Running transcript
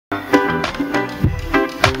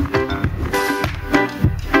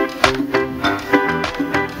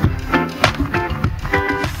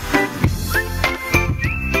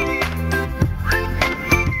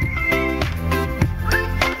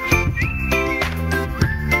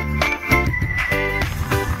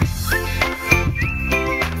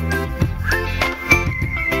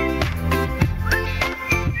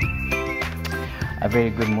very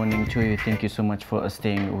good morning to you. Thank you so much for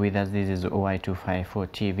staying with us. This is Y254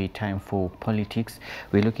 TV, time for politics.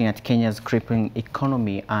 We're looking at Kenya's crippling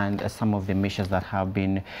economy and some of the measures that have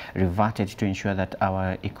been reverted to ensure that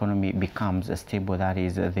our economy becomes stable. That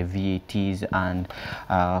is the VATs and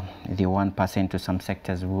the 1% to some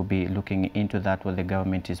sectors. We'll be looking into that, what the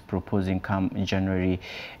government is proposing come January,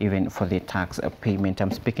 even for the tax payment.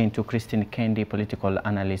 I'm speaking to Christine Kendi, political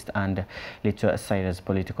analyst, and Little Cyrus,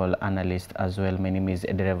 political analyst as well. My name is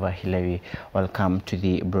Dereva Hilawi. Welcome to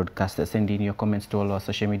the broadcast. Send in your comments to all our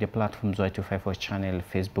social media platforms, Y254 channel,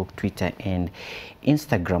 Facebook, Twitter, and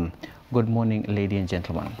Instagram. Good morning, ladies and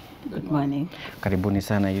gentlemen. Good morning. Karibuni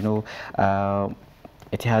sana. You know,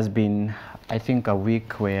 it has been, I think, a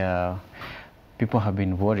week where people have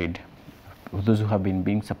been worried. Those who have been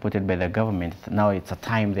being supported by the government, now it's a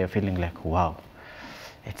time they're feeling like, wow,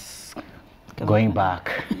 it's going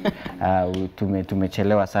back.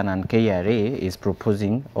 Tumechelewa sana, and KRA is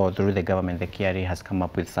proposing, or through the government, the KRA has come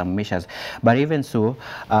up with some measures. But even so,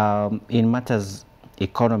 in matters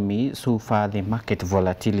economy, so far the market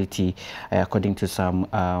volatility, according to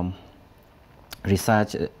some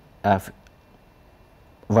research,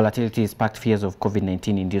 volatility sparked fears of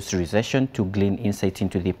COVID-19 induced recession. To glean insight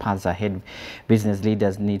into the paths ahead, business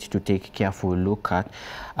leaders need to take careful look at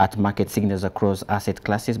market signals across asset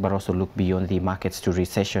classes, but also look beyond the markets to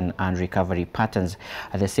recession and recovery patterns.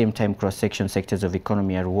 At the same time, cross-section sectors of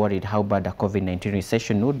economy are worried how bad a COVID-19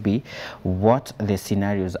 recession would be, what the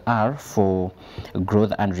scenarios are for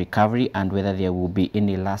growth and recovery, and whether there will be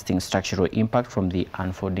any lasting structural impact from the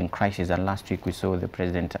unfolding crisis. And last week we saw the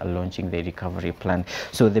president launching the recovery plan.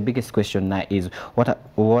 So the biggest question now is, what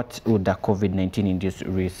would the COVID-19 induced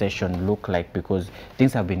recession look like? Because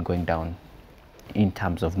things have been going down in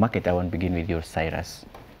terms of market. I want to begin with your Cyrus.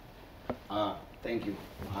 Thank you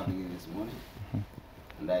for having me this morning.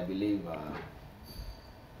 And I believe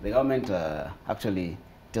the government actually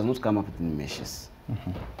does not come up with any measures.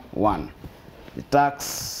 One, the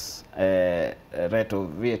tax rate of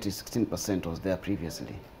VAT 16% was there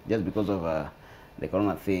previously. Just because of the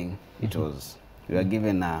corona thing, it was, we were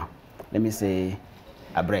given, let me say,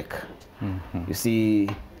 a break. You see,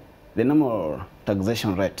 the normal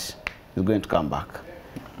taxation rate is going to come back.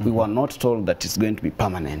 We were not told that it's going to be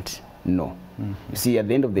permanent. No. You see, at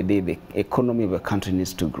the end of the day, the economy of a country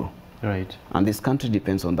needs to grow. Right. And this country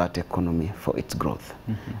depends on that economy for its growth.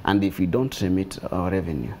 And if we don't remit our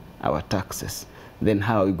revenue, our taxes, then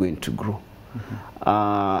how are we going to grow?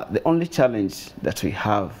 The only challenge that we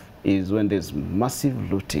have is when there's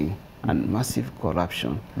massive looting and massive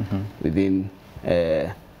corruption within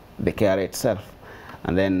the KRA itself.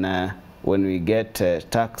 And then when we get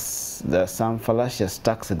tax, there are some fallacious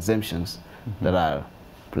tax exemptions that are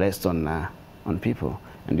placed on people.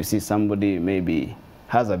 And you see somebody maybe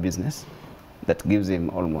has a business that gives him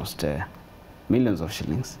almost millions of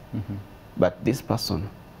shillings, but this person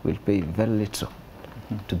will pay very little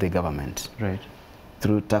to the government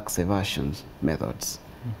through tax evasion methods.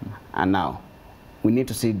 And now, we need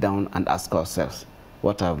to sit down and ask ourselves,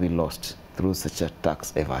 what have we lost through such a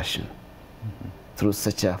tax evasion? Through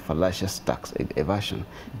such a fallacious tax evasion.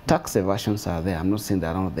 Tax evasions are there. I'm not saying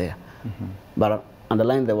they're not there. But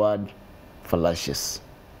underline the word fallacious,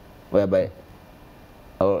 whereby,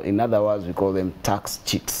 or in other words, we call them tax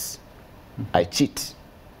cheats. I cheat,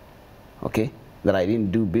 okay, that I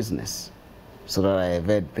didn't do business so that I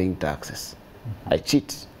evade paying taxes. I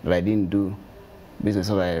cheat that I didn't do business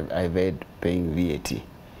so that I evade paying VAT.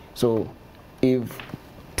 So if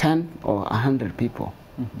 10 or 100 people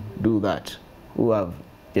do that, who have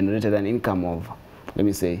generated an income of, let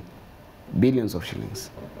me say, billions of shillings,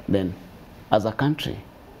 then as a country,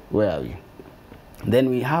 where are we? Then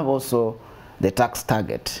we have also the tax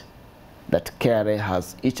target that KRA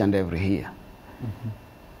has each and every year.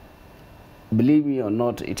 Believe me or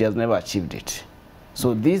not, it has never achieved it.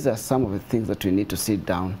 So these are some of the things that we need to sit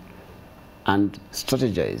down and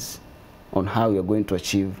strategize on how we are going to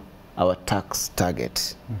achieve our tax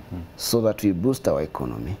target so that we boost our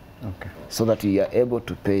economy, so that we are able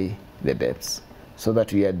to pay the debts, so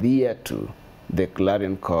that we adhere to the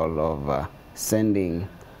clarion call of sending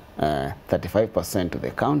 35% to the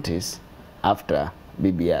counties after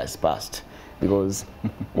BBI has passed. Because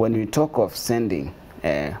when we talk of sending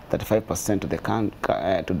 35% to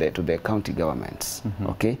the county governments,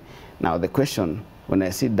 okay? Now the question, when I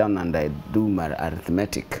sit down and I do my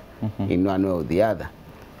arithmetic in one way or the other,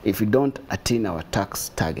 if we don't attain our tax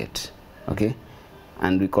target, okay,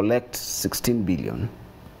 and we collect 16 billion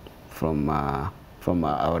from our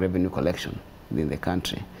revenue collection within the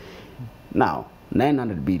country, now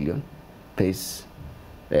 900 billion pays,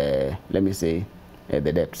 let me say,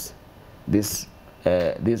 the debts. This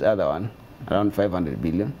This other one, around 500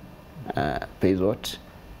 billion, pays what?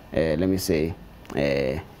 Let me say,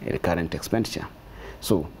 recurrent expenditure.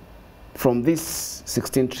 So, from this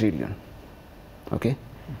 16 trillion, okay,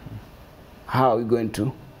 how are we going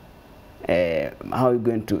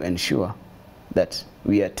to ensure that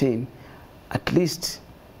we attain at least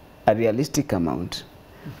a realistic amount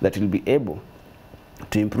that will be able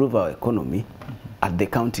to improve our economy at the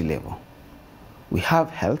county level? We have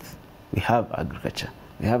health, we have agriculture,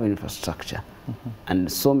 we have infrastructure,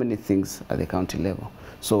 and so many things at the county level.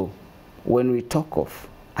 So when we talk of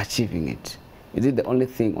achieving it, is it the only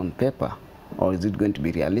thing on paper, or is it going to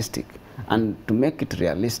be realistic? And to make it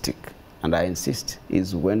realistic, and I insist,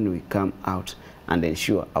 is when we come out and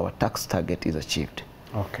ensure our tax target is achieved.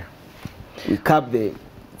 Okay. We curb the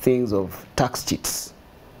things of tax cheats,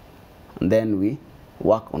 and then we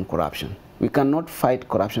work on corruption. We cannot fight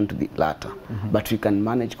corruption to the latter, but we can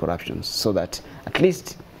manage corruption so that at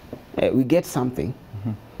least we get something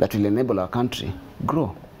that will enable our country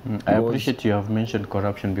grow. I appreciate you have mentioned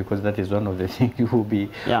corruption, because that is one of the things you will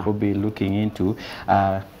be looking into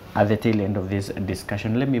at the tail end of this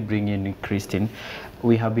discussion. Let me bring in Christine.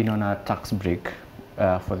 We have been on a tax break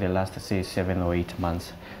for the last, say, 7 or 8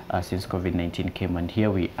 months since COVID-19 came, and here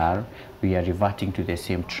we are reverting to the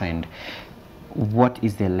same trend. What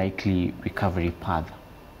is the likely recovery path?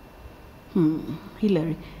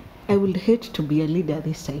 Hillary, I would hate to be a leader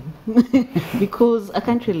this time because a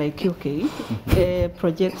country like UK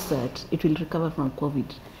projects that it will recover from COVID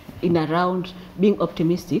in around, being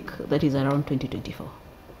optimistic, that is around 2024.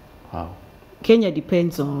 Wow. Kenya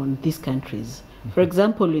depends on these countries. For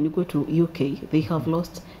example, when you go to UK, they have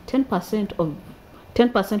lost 10% of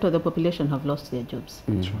the population have lost their jobs.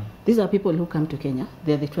 These are people who come to Kenya.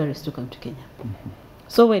 They are the tourists who come to Kenya.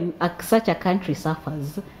 So when such a country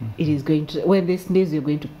suffers, it is going to, when they sneeze, you're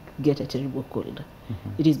going to get a terrible cold.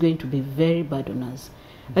 It is going to be very bad on us.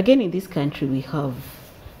 Again, in this country, we have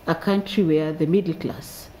a country where the middle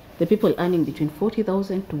class, the people earning between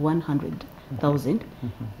 40,000 to 100,000,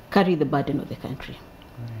 carry the burden of the country.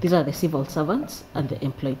 These are the civil servants and the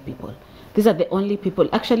employed people. These are the only people.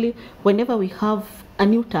 Actually, whenever we have a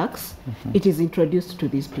new tax, it is introduced to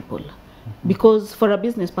these people. Because for a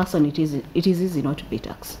business person, it is easy not to pay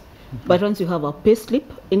tax. But once you have a pay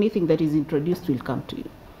slip, anything that is introduced will come to you.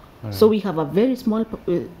 So we have a very small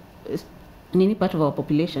in any part of our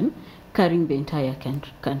population carrying the entire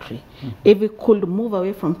country. If we could move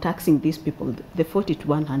away from taxing these people, the 40 to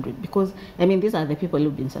 100, because, I mean, these are the people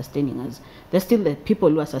who've been sustaining us. They're still the people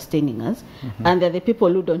who are sustaining us, and they're the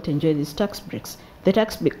people who don't enjoy these tax breaks. The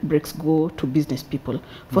tax breaks go to business people.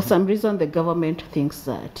 For some reason, the government thinks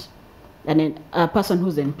that a person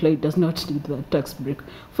who's employed does not need the tax break,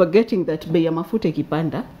 forgetting that bei ya mafuta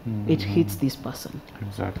ikipanda, it hits this person.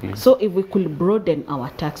 Exactly. So if we could broaden our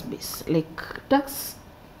tax base, like tax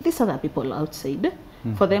these other people outside,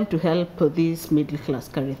 for them to help this middle class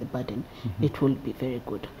carry the burden, it will be very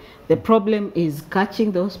good. The problem is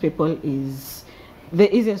catching those people. Is the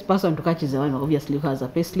easiest person to catch is the one obviously who has a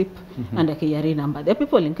pay slip and a KRA number. There are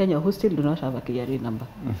people in Kenya who still do not have a KRA number.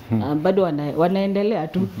 Bado wanaendelea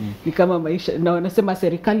tu ni kama maisha na wanasema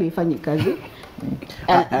serikali ifanye kazi.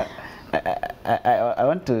 I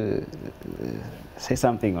want to say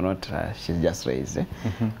something on what she's just raised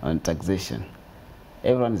on taxation.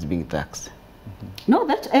 Everyone is being taxed. No,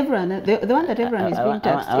 that's everyone. The one that everyone is being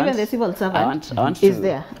taxed. Even the civil servant is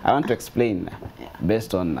there. I want to explain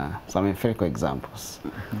based on some empirical examples.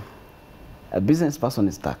 A business person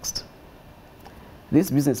is taxed. This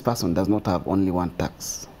business person does not have only one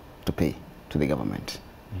tax to pay to the government.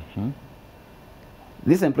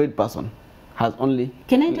 This employed person has only...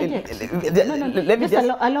 Can I interject?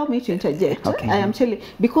 No. Allow me to interject. Okay. I am telling,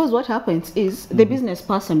 because what happens is the business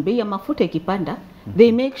person, bei ya mafuta ikipanda,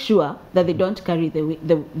 they make sure that they don't carry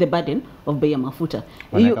the burden of bei ya mafuta.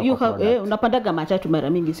 You have unapandaga matatu mara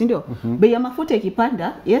mingi, si ndio? Bei ya mafuta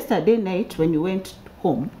ikipanda, yesterday night when you went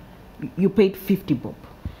home, you paid 50 bob.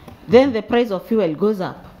 Then the price of fuel goes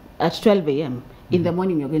up at 12 a.m. In the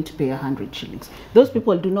morning, you're going to pay 100 shillings. Those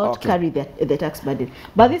people do not carry the tax burden.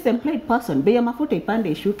 But this employed person, bei ya mafuta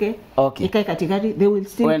ipande ishuke, ikai katikati, they will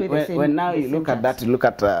still pay the same. When now you look at that, you look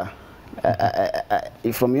at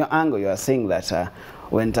from your angle, you are saying that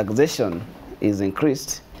when taxation is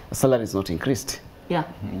increased, salary is not increased. Yeah.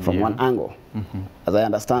 From one angle, as I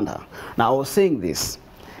understand her. Now, I was saying this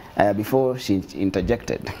before she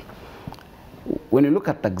interjected. When you look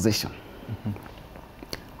at taxation,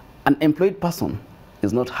 an employed person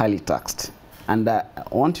is not highly taxed. And I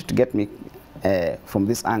want you to get me from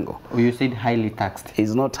this angle. Oh, you said highly taxed.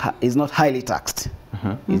 Is not highly taxed.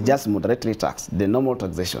 It's just moderately taxed, the normal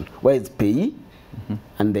taxation. Where it's payee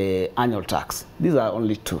and the annual tax. These are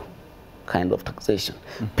only two kind of taxation.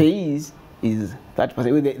 Pays is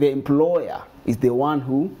 30%. The employer is the one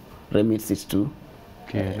who remits it to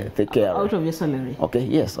take care out of your salary. Okay,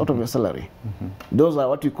 yes, out of your salary. Those are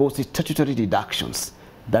what we call statutory deductions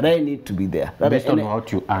that I need to be there. That based on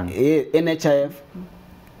what you earn. NHIF,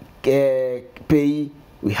 pay,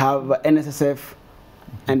 we have NSSF,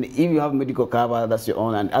 and if you have medical cover, that's your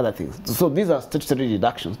own, and other things. So these are statutory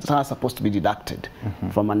deductions that are supposed to be deducted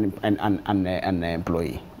from an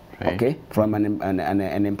employee, right. Okay, from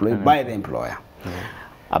an employee by the employer. Right.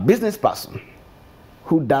 A business person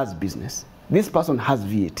who does business, this person has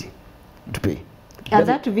VAT to pay. And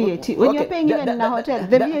that VAT, when you're paying even in a hotel,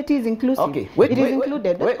 the VAT is inclusive. Okay, it is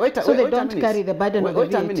included. So they don't carry the burden of the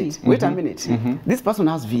VAT. Wait a minute. This person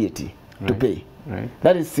has VAT to pay. Right.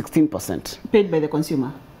 That is 16%. Paid by the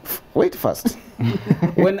consumer. Wait first.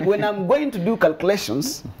 when I'm going to do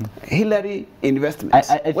calculations, Hillary investments.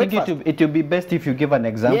 I think it will be best if you give an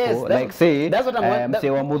example. Yes, like say, that's what I'm say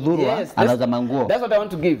Wamudhurwa, yes, another mango. That's what I want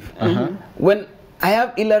to give. When I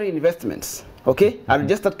have Hillary investments, okay, a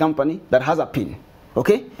registered company that has a PIN,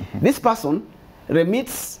 okay, this person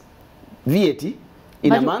remits VAT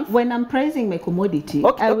in a month. When I'm pricing my commodity,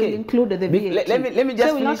 I will include the VAT. Let me just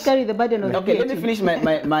so will not carry the burden of the VAT. Let me finish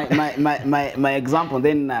my example,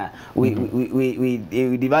 then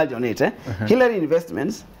we divulge on it. Hillary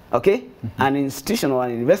Investments, okay, an institutional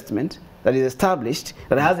investment that is established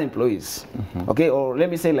that has employees, okay, or let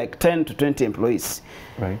me say like 10 to 20 employees.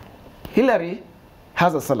 Right. Hillary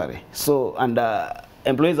has a salary, so and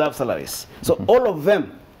employees have salaries. So all of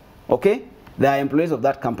them, okay, they are employees of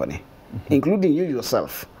that company. Including you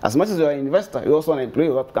yourself. As much as you are an investor, you're also an employee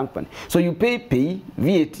of that company. So you pay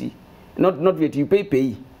VAT, not VAT, you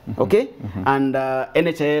pay, okay? And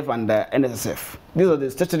NHIF and NSSF. These are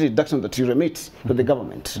the statutory deductions that you remit to the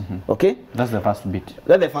government, okay? That's the first bit.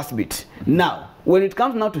 That's the first bit. Now, when it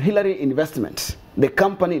comes now to Hillary Investment, the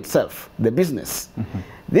company itself, the business,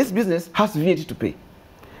 this business has VAT to pay.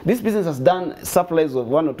 This business has done supplies of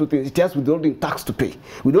one or two things. It has withholding tax to pay.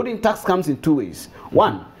 Withholding tax comes in two ways.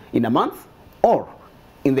 One, in a month or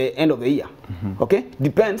in the end of the year, okay?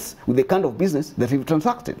 Depends with the kind of business that you've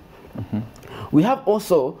transacted. We have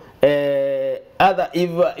also other,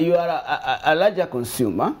 if you are a larger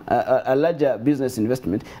consumer, a larger business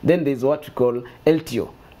investment, then there's what we call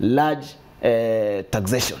LTO, large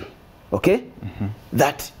taxation, okay?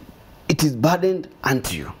 That it is burdened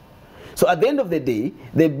unto you. So at the end of the day,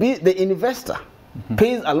 the investor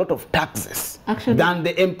pays a lot of taxes than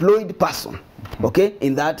the employed person, okay,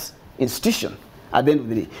 in that institution at the end of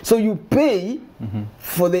the day. So you pay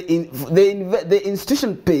for the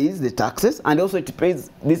institution pays the taxes, and also it pays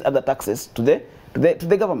these other taxes to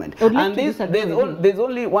the government. And there's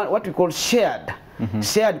only what we call shared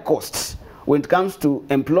costs when it comes to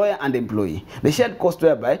employer and employee. The shared cost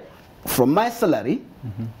whereby from my salary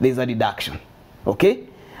there's a deduction, okay,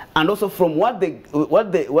 and also from what the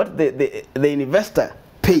investor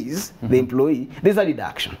pays the employee, there's a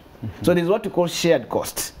deduction. So there's what we call shared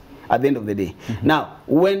costs at the end of the day. Now,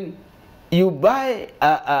 when you buy,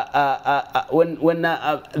 when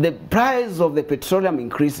the price of the petroleum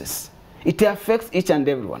increases, it affects each and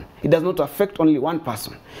everyone. It does not affect only one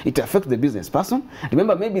person. It affects the business person.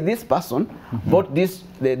 Remember, maybe this person bought this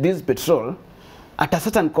petrol at a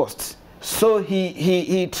certain cost. So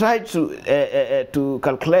he tried to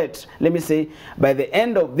calculate, let me say, by the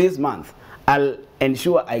end of this month, I'll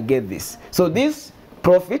ensure I get this. So this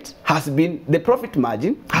profit has been, the profit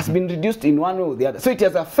margin has been reduced in one way or the other. So it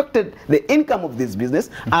has affected the income of this business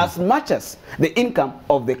as much as the income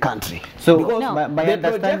of the country. So because my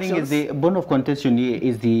understanding is the bone of contention here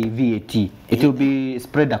is the VAT. It will be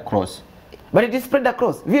spread across. But it is spread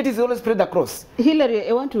across. VAT is always spread across. Hillary,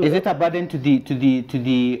 I want to... Is it a burden to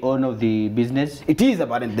the owner of the business? It is a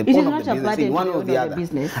burden to the owner of the business in one or the other.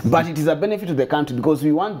 But it is a benefit to the country because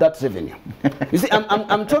we want that revenue. You see,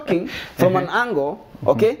 I'm talking from an angle,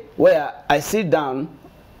 okay, where I sit down,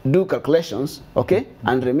 do calculations, okay,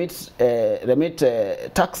 and remit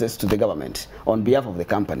taxes to the government on behalf of the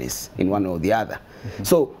companies in one or the other.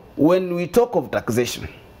 So when we talk of taxation,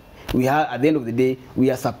 we are, at the end of the day, we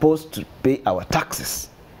are supposed to pay our taxes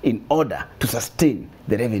in order to sustain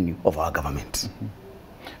the revenue of our government.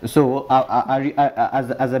 So,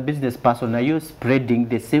 as a business person, are you spreading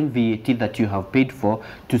the same VAT that you have paid for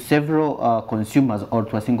to several consumers or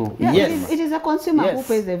to a single? Yeah, yes. It is a consumer who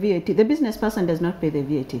pays the VAT. The business person does not pay the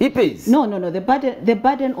VAT. He pays. No. The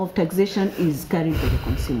burden of taxation is carried by the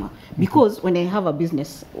consumer. Because when I have a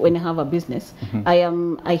business, I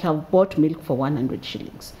have bought milk for 100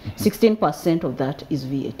 shillings. 16% of that is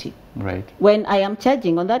VAT. Right. When I am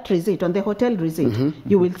charging on that receipt, on the hotel receipt,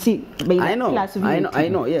 you will see I know, plus VAT. I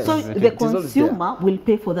know, yes. So the consumer will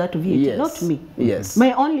pay for that VAT, Yes. not me. Yes.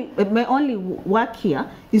 My only work here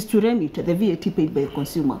is to remit the VAT paid by the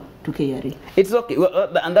consumer to KRA. It's okay,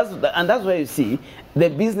 well, and that's why you see the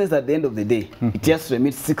business at the end of the day it just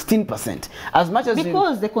remits 16%. As much as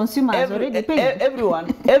because the consumer has already paid.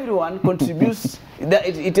 Everyone contributes.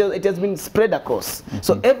 It has been spread across,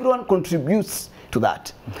 so everyone contributes to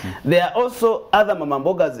that. There are also other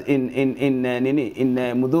mamambogas in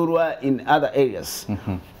Mudurwa, in other areas,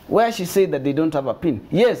 where she said that they don't have a PIN.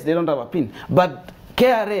 Yes, they don't have a PIN, but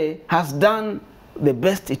KRA has done the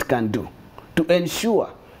best it can do to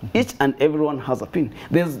ensure each and everyone has a PIN.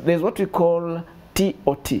 There's what we call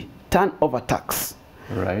TOT, turnover tax.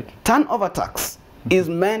 Right. Turnover tax is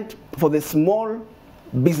meant for the small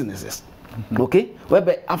businesses. Okay,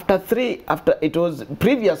 whereby after it was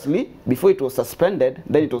previously, before it was suspended,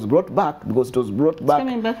 then it was brought back, because it was brought back. It's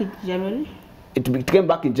coming back in January? It came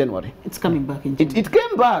back in January. It's coming back in January. It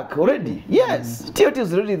came back already, yes. TOT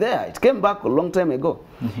is already there. It came back a long time ago.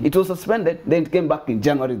 It was suspended, then it came back in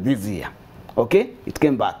January this year. Okay, it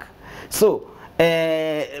came back. So,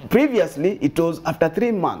 previously, it was after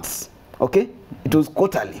 3 months. Okay, it was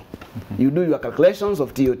quarterly. You do your calculations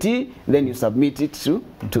of TOT, then you submit it to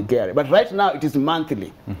KRA. But right now it is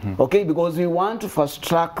monthly, okay? Because we want to fast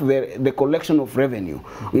track the collection of revenue.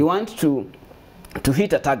 We want to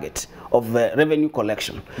hit a target of revenue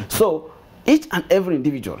collection. So each and every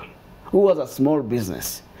individual who has a small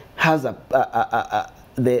business has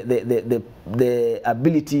the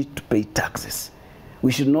ability to pay taxes.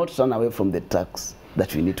 We should not run away from the tax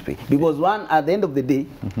that we need to pay, because at the end of the day,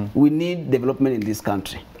 we need development in this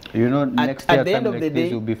country. You know, next year, at the end of the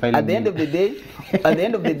day,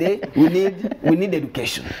 we need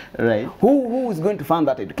education. Right. Who is going to fund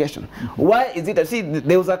that education? Why is it? See,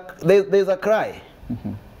 there's a cry.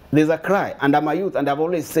 There's a cry, and I'm a youth, and I've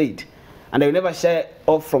always said, and I will never shy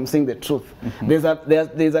off from saying the truth. There's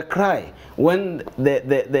a cry when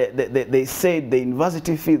they say the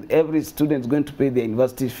university fee, every student is going to pay the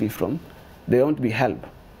university fee from. There won't be help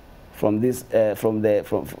from this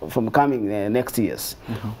from coming next years,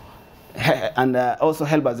 and also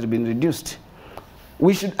help has been reduced.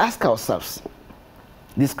 We should ask ourselves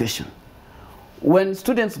this question: when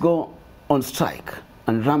students go on strike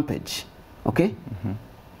and rampage, okay,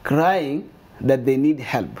 crying that they need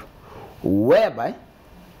help, whereby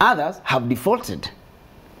others have defaulted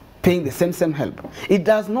paying the same help. It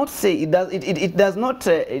does not say, it does not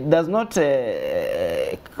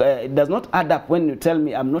add up when you tell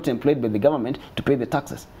me I'm not employed by the government to pay the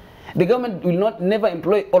taxes. The government will never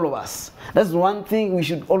employ all of us. That's one thing we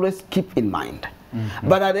should always keep in mind.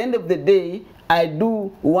 But at the end of the day, I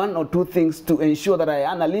do 1 or 2 things to ensure that I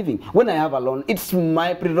earn a living. When I have a loan, it's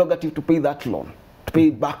my prerogative to pay that loan, to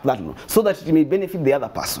pay back that loan, so that it may benefit the other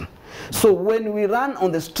person. So when we run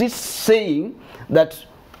on the streets saying that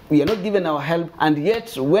we are not given our help, and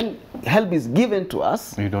yet when help is given to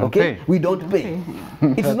us, we don't pay.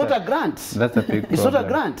 It's not a grant. That's a big problem. It's not a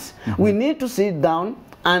grant. We need to sit down,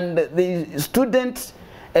 and the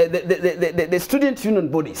student union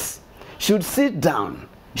bodies should sit down,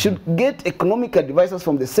 should get economic advisors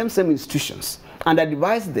from the same institutions, and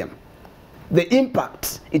advise them the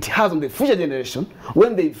impact it has on the future generation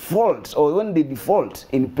when they default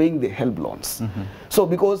in paying the help loans. So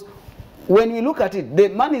because when we look at it, the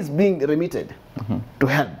money is being remitted to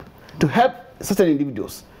help certain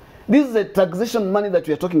individuals. This is the taxation money that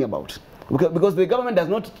we are talking about, because the government does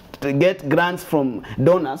not get grants from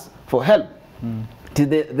donors for help. To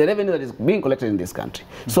the revenue that is being collected in this country.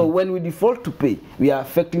 So when we default to pay, we are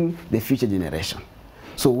affecting the future generation.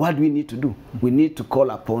 So what do we need to do? We need to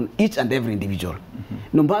call upon each and every individual.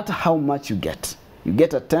 No matter how much you get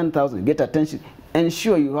a 10,000, you get a 10 shilling,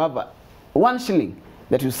 ensure you have 1 shilling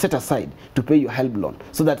that you set aside to pay your help loan,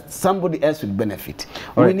 so that somebody else will benefit.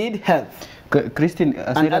 We need health. Christine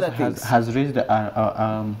has raised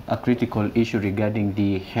a critical issue regarding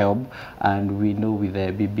the help, and we know with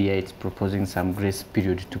the BBI it's proposing some grace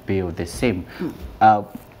period to pay of the same.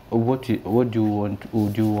 What would you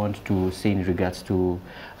want to say in regards to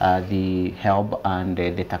the help and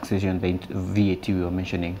the taxation, the VAT we were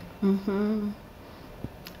mentioning?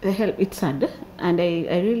 The help, it's sad, and I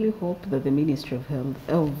really hope that the Ministry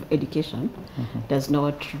of Education does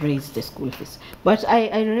not raise the school fees. But I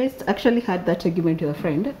actually had that argument with a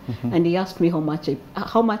friend, and he asked me how much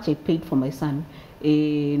I paid for my son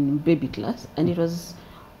in baby class, and it was,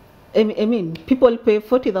 I mean, people pay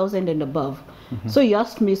 40,000 and above. So he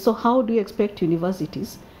asked me, so how do you expect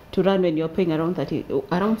universities to run when you're paying around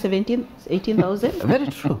 18,000. Very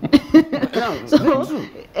true. No, So, very true.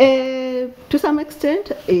 to some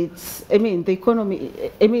extent, it's, I mean, the economy,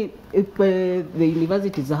 I mean, if, the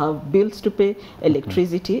universities have bills to pay,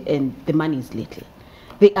 electricity, and the money is little.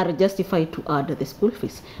 They are justified to add the school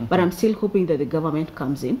fees. But I'm still hoping that the government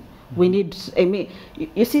comes in. We need, I mean,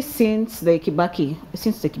 you see, since the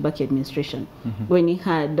Kibaki administration, when he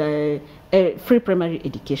had free primary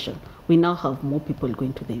education, we now have more people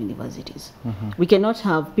going to the universities. We cannot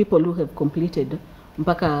have people who have completed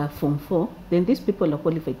Mpaka Form 4, then these people are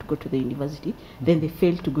qualified to go to the university, then they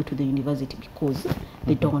fail to go to the university because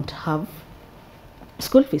they don't have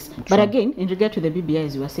school fees. But again, in regard to the BBI,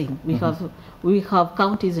 as you were saying, we have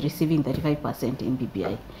counties receiving 35% in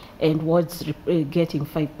BBI and wards getting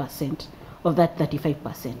 5% of that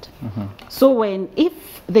 35%. So if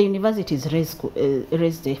the universities raise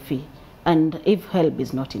their fee, and if help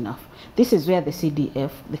is not enough, this is where the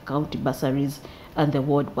CDF, the county bursaries, and the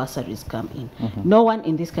ward bursaries come in. No one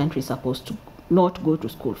in this country is supposed to not go to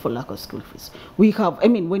school for lack of school fees. We have, I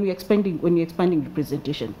mean, when we're expanding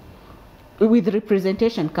representation, with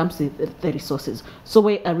representation comes the resources. So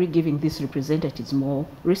where are we giving these representatives more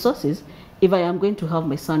resources if I am going to have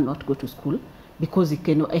my son not go to school because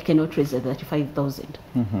I cannot raise 35,000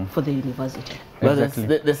 for the university? But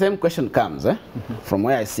Exactly. the same question comes from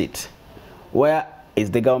where I sit. Where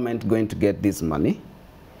is the government going to get this money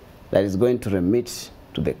that is going to remit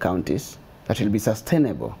to the counties that will be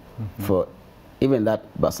sustainable for even that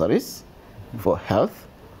bursaries, for health,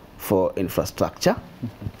 for infrastructure,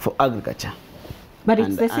 for agriculture? But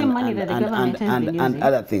it's the same money that the government has been using. And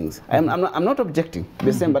other things. I'm not objecting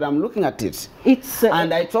the same, but I'm looking at it. It's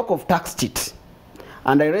And I talk of tax cheat.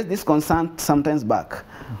 And I raised this concern sometimes back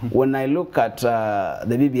when I look at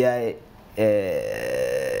the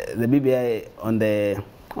BBI on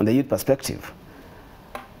the youth perspective.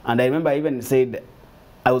 And I remember I even said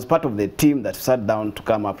I was part of the team that sat down to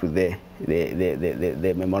come up with the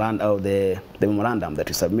memorandum that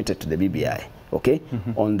we submitted to the BBI, okay,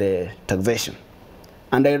 on the taxation.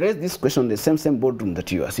 And I raised this question in the same boardroom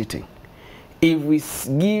that you are sitting. If we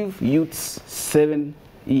give youths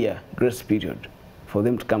 7-year grace period for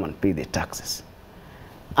them to come and pay their taxes,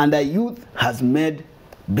 and a youth has made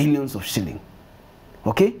billions of shillings,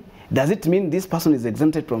 okay, does it mean this person is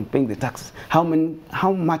exempted from paying the taxes? How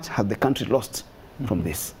much has the country lost from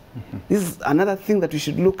this? This is another thing that we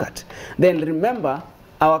should look at. Then remember,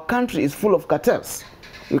 our country is full of cartels.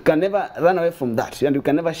 We can never run away from that, and we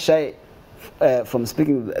can never shy from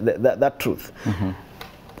speaking that truth.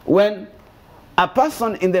 When a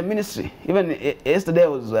person in the ministry, even yesterday I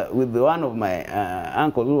was with one of my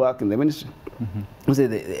uncles who work in the ministry, who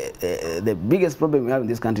said the biggest problem we have in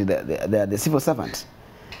this country, they are the civil servants.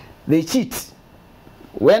 They cheat.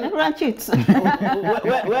 Everyone cheats. When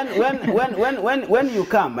you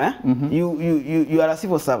come, you are a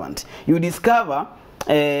civil servant. You discover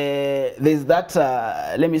there's that,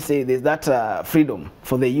 let me say, there's that freedom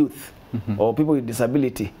for the youth or people with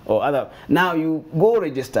disability or other. Now you go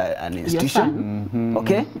register an institution,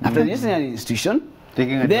 okay? After registering an institution,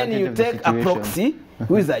 then you take a proxy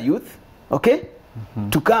who is a youth, okay,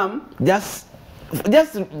 to come just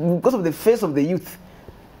because of the face of the youth.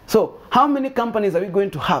 So how many companies are we going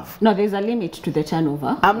to have? No, there's a limit to the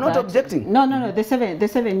turnover. I'm not objecting. No. The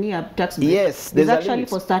 7-year tax break. Yes, there's actually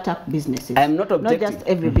for startup businesses. I'm not objecting. Not just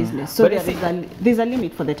every business. So there's a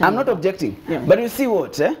limit for the turnover. I'm not objecting. Yeah. But you see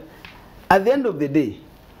what? At the end of the day,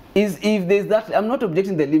 is if there's that, I'm not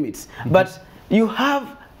objecting the limits. But you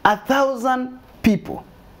have 1,000 people,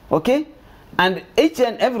 okay? And each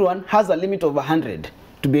and everyone has a limit of 100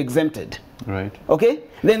 to be exempted. Right. Okay?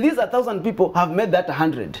 Then these 1,000 people have made that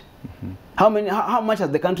 100. How much has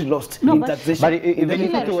the country lost in taxation? But even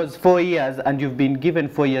if it was 4 years and you've been given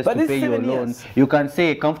 4 years to pay your loan, you can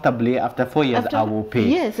say comfortably after 4 years I will pay.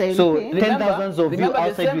 Yes, I will so pay. 10,000 of you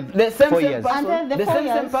outside with 4 years. The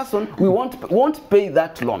same person we won't pay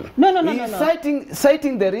that loan. No. He's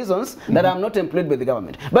citing the reasons that I'm not employed by the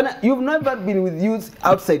government. But you've never been with youth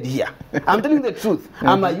outside here. I'm telling you the truth.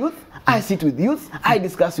 I'm a youth. I sit with youth, I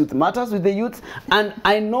discuss youth matters with the youth, and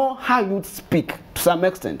I know how youth speak to some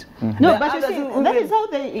extent. No, but you see, that is how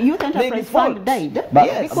the Youth Enterprise Fund died.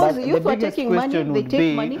 Because the youth were taking money, they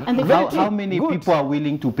take money, and they how many people are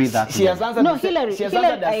willing to pay that? She has answered. No, Hillary,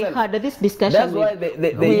 I had this discussion. That's why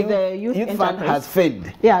the youth fund has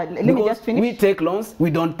failed. Yeah, let me just finish. We take loans, we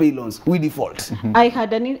don't pay loans, we default. I had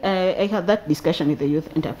that discussion with the Youth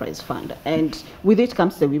Enterprise Fund, and with it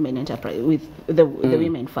comes the Women Enterprise, with the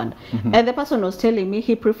Women Fund. And the person was telling me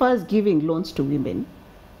he prefers giving loans to women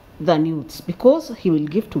than youths, because he will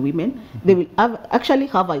give to women. They will actually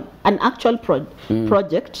have an actual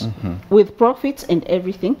project with profits and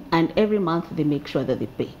everything, and every month they make sure that they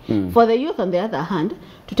pay. For the youth, on the other hand,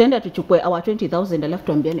 tutenda tuchukue our 20,000 alafu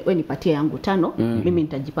tuambiane we nipatie yangu 5, mimi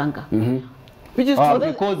nitajipanga. Which is true,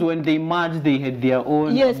 because when they merged, they had their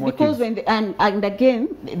own yes, motives. because when and again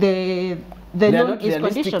the loan is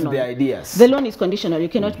conditional. The loan is conditional. You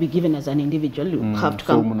cannot be given as an individual. You have to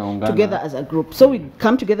come together as a group. So we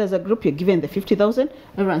come together as a group. You're given the 50,000.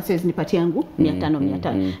 Everyone says nipatie yangu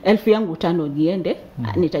 500 elfu yangu 5 niende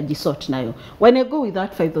nitajisort nayo. When I go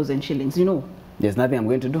without 5,000 shillings, you know, there's nothing I'm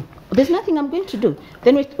going to do. There's nothing I'm going to do.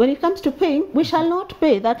 Then when it comes to paying, we shall not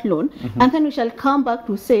pay that loan, and then we shall come back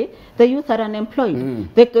to say the youth are unemployed.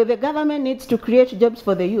 The government needs to create jobs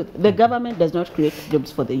for the youth. The government does not create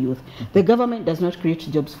jobs for the youth. The government does not create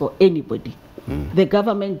jobs for anybody. The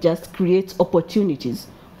government just creates opportunities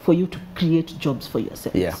for you to create jobs for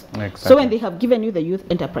yourselves. Yeah, exactly. So when they have given you the Youth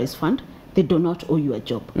Enterprise Fund, they do not owe you a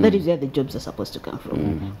job. That is where the jobs are supposed to come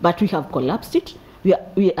from. But we have collapsed it. We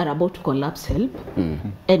are about to collapse help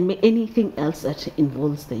and anything else that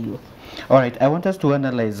involves the youth. All right, I want us to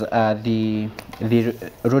analyze the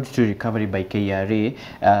road to recovery by KRA,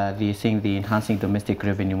 the saying the enhancing domestic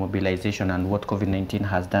revenue mobilization and what COVID-19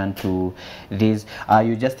 has done to this.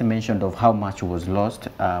 You just mentioned of how much was lost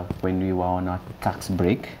when we were on a tax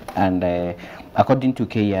break, and according to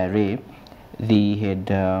KRA, they had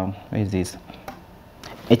where is this?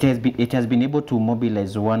 It has been able to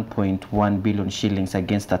mobilize 1.1 billion shillings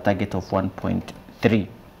against a target of 1.3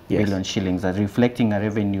 billion shillings, reflecting a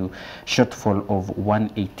revenue shortfall of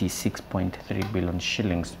 186.3 billion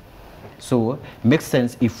shillings. So makes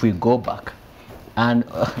sense if we go back and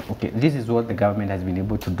okay, this is what the government has been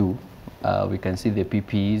able to do. We can see the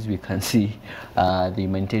PPEs, we can see the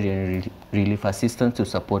humanitarian relief assistance to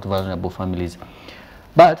support vulnerable families.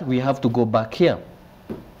 But we have to go back here.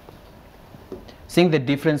 Seeing the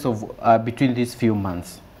difference of between these few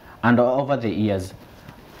months and over the years,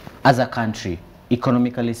 as a country,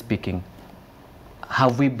 economically speaking,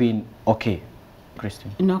 have we been okay,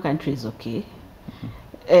 Christine? No country is okay.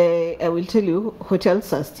 I will tell you,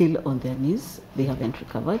 hotels are still on their knees. They haven't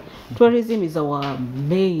recovered. Tourism is our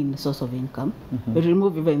main source of income. We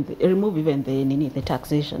remove even the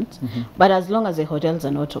taxations. But as long as the hotels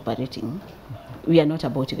are not operating, we are not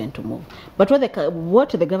about even to move. But what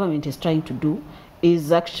the government is trying to do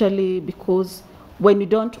is actually, because when you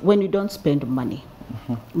don't spend money,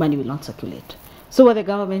 money will not circulate. So what the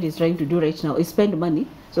government is trying to do right now is spend money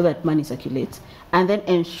so that money circulates, and then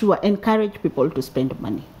encourage people to spend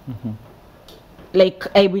money. Like,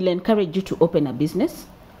 I will encourage you to open a business,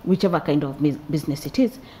 whichever kind of business it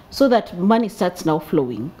is, so that money starts now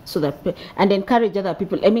flowing, so that, and encourage other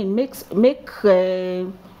people. I mean, make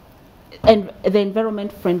and the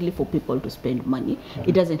environment friendly for people to spend money.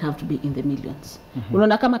 It doesn't have to be in the millions.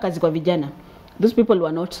 Unaona kama kazi kwa vijana, those people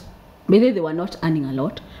were not, maybe they were not earning a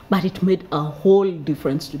lot, but it made a whole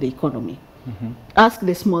difference to the economy. Ask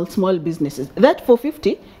the small businesses. That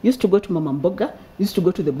 450 used to go to Mama Mboga, used to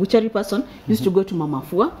go to the butchery person, used to go to Mama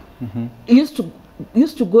Fua, used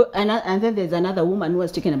to go, and then there's another woman who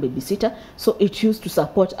was taking a babysitter. So it used to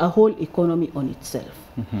support a whole economy on itself.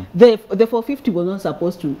 The 450 was not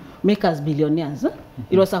supposed to make us billionaires.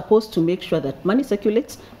 It was supposed to make sure that money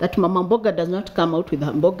circulates, that Mama Mboga does not come out with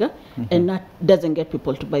her mboga and doesn't get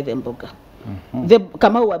people to buy the mboga. The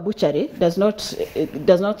Kamau butchery does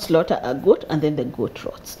not slaughter a goat and then the goat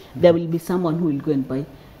rots. There will be someone who will go and buy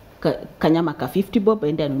kanyama ka 50 bob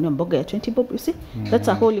and then mboga ya 20 bob. You see, that's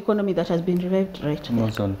a whole economy that has been revived right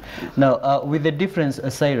there. Now, with the difference,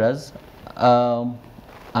 Cyrus,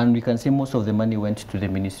 and we can see most of the money went to the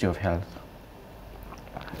Ministry of Health.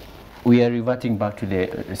 We are reverting back to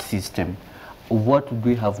the system. What would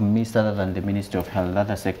we have missed other than the Ministry of Health,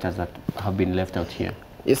 other sectors that have been left out here?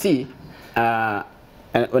 You see, and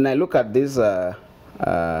when I look at these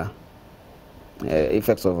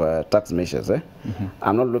effects of tax measures,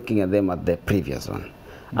 I'm not looking at them at the previous one.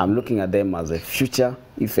 I'm looking at them as the future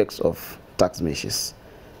effects of tax measures.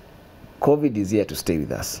 COVID is here to stay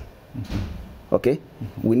with us. Okay?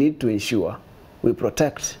 We need to ensure we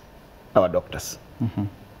protect our doctors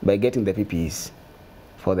by getting the PPEs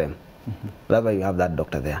for them. That's why you have that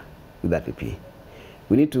doctor there with that PPE.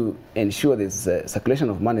 We need to ensure there's circulation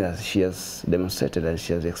of money, as she has demonstrated and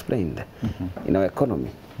she has explained, in our economy.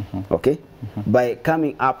 Okay? By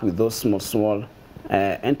coming up with those small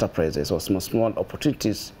enterprises or small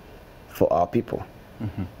opportunities for our people,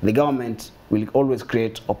 the government will always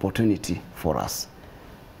create opportunity for us.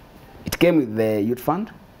 It came with the Youth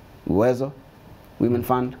Fund, Y254 Women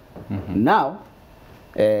Fund. Now,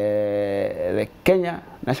 the Kenya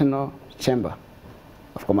National Chamber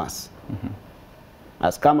of Commerce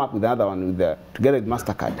has come up with another one with together with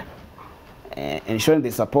MasterCard, ensuring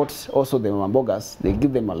they support also the Mambogas. They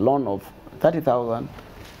give them a loan of 30,000,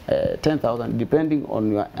 10,000, depending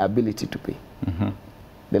on your ability to pay.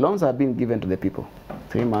 The loans are being given to the people,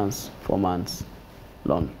 3 months, 4 months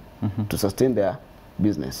loan to sustain their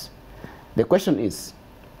business. The question is,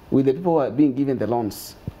 will the people who are being given the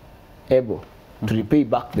loans able to repay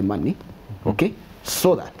back the money, okay,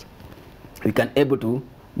 so that we can able to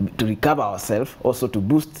recover ourselves, also to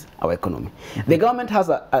boost our economy. The government has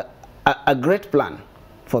a great plan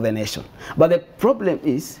for the nation, but the problem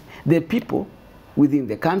is the people within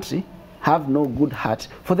the country have no good heart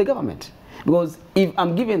for the government. Because if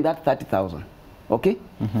I'm giving that 30,000, okay,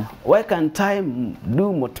 why can't I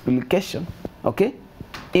do multiplication, okay,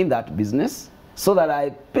 in that business so that I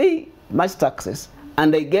pay much taxes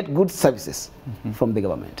and I get good services from the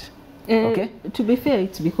government? Okay. To be fair,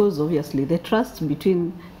 it's because obviously the trust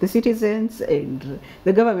between the citizens and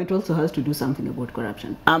the government also has to do something about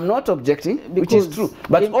corruption. I'm not objecting, which is true,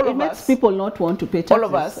 but all of us, it makes people not want to pay taxes. All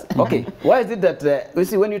of us, okay. Why is it that you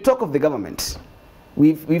see, when you talk of the government,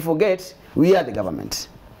 we forget we are the government.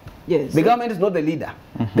 Yes. The government is not the leader.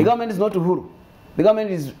 The government is not Uhuru. The government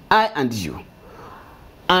is I and you.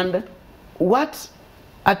 And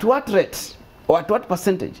at what rate or at what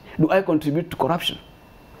percentage do I contribute to corruption?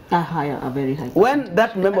 A very high percentage. When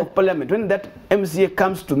that member of parliament, when that MCA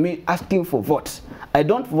comes to me asking for votes, I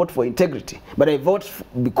don't vote for integrity, but I vote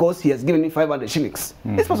because he has given me 500 shillings.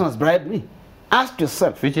 This person has bribed me. Ask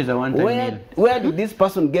yourself, which is a one-time meal. Where did this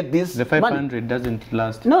person get this The 500 money? Doesn't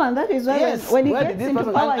last. No, and that is why when he gets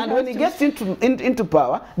into power, and when he gets into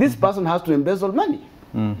power, this person has to embezzle money.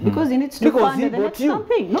 Because he needs to fund the next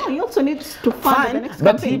campaign. No, he also needs to fund the next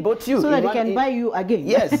campaign. But he bought you. So that he can buy you again.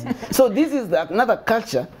 Yes. So this is another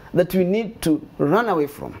culture that we need to run away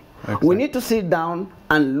from. Exactly. We need to sit down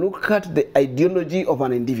and look at the ideology of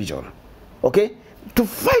an individual. Okay? To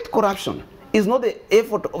fight corruption is not the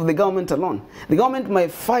effort of the government alone. The government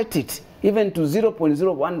might fight it even to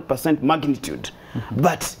 0.01% magnitude.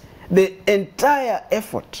 But the entire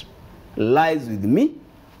effort lies with me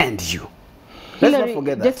and you. Let's not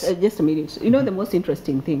forget that. Just a minute. You know, the most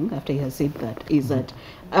interesting thing after he has said that is that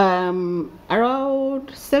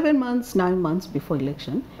around 7 months, 9 months before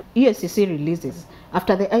election, ESCC releases,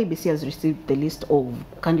 after the IBC has received the list of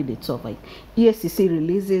candidates over, ESCC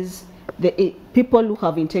releases the people who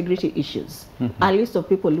have integrity issues, a list of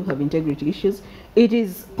people who have integrity issues. It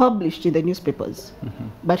is published in the newspapers,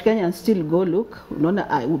 but Kenyans still go look,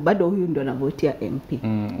 unaona bado huyu ndo anavotia MP.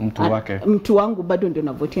 Mtu wangu bado ndo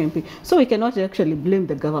anavotia MP. So we cannot actually blame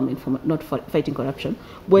the government for not fighting corruption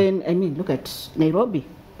when, I mean, look at Nairobi,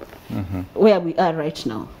 where we are right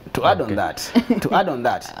now. To add on that,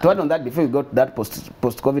 before we go to that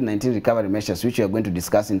post-COVID-19 recovery measures, which we are going to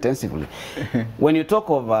discuss intensively, when you talk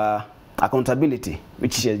of accountability,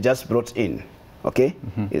 which she has just brought in, okay,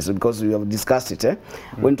 it's because we have discussed it.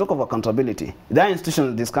 When you talk of accountability, there are institutions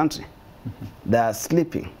in this country that are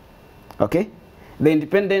sleeping, okay? The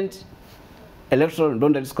Independent Electoral and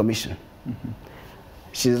Boundaries Commission,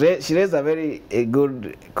 she raised a very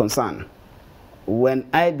good concern. When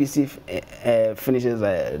IBC finishes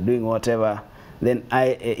doing whatever, then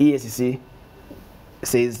ESCC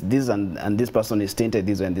says this and this person is tainted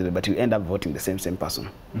this and this, but you end up voting the same person.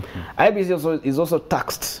 IBC is also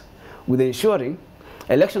taxed with ensuring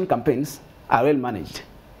election campaigns are well managed.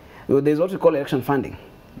 There's what we call election funding.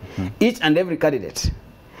 Each and every candidate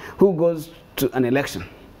who goes to an election,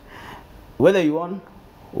 whether you won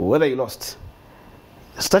or whether you lost,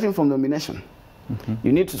 starting from nomination,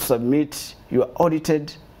 you need to submit your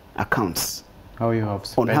audited accounts how you have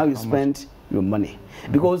spent, on how you spent your money,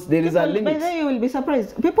 because there is a limit. By then you will be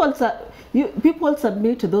surprised. People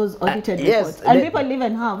submit those audited reports, and people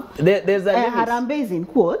even have there's a harambes in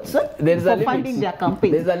quotes for funding their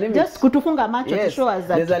campaign. There's a limit. Just kutufunga macho to show us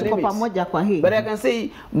that tuko pamoja kwa hii. But I can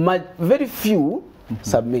say very few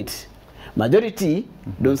submit. Majority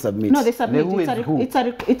don't submit. No, they submit.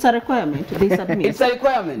 It's a requirement. They submit. It's a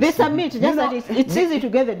requirement. They submit. Just that it's easy to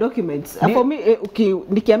get the documents. For me,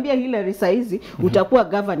 nikiambia Hillary saizi, utakuwa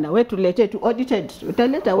governor, we tulete to audited.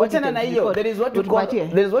 Utaleta audited report. There is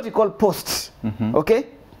what you call post. Okay?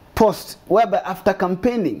 Post, whereby after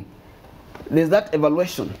campaigning, there's that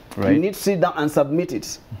evaluation. Right. You need to sit down and submit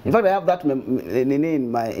it. In fact, I have that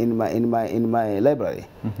in my library.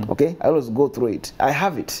 Okay? I always go through it. I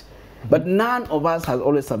have it. But none of us has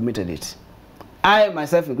always submitted it. I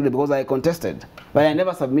myself included, because I contested, but I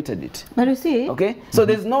never submitted it. But you see, Okay, so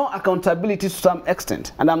there's no accountability to some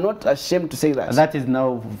extent, and I'm not ashamed to say that. That is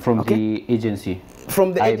now from the agency.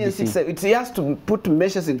 From the agency, IBC. it has to put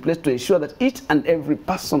measures in place to ensure that each and every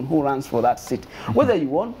person who runs for that seat, whether you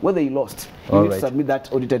won, whether you lost, you need to submit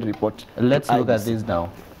that audited report. Let's look at this now.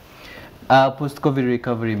 Post-COVID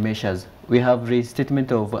recovery measures. We have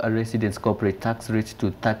restatement of a residence corporate tax rate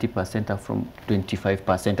to 30% up from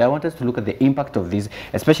 25%. I want us to look at the impact of this,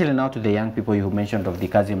 especially now to the young people you mentioned of the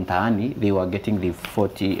Kazi Mtaani. They were getting the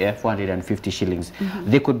 450 shillings.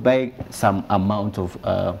 They could buy some amount of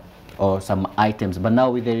or some items, but now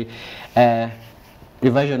with the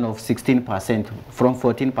reversion of 16% from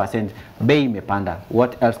 14%, bei imepanda.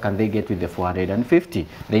 What else can they get with the 450?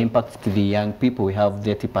 The impact to the young people, we have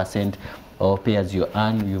 30% or pay as you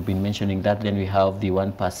earn. You've been mentioning that. Then we have the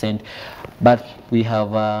 1%, but we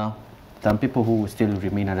have some people who still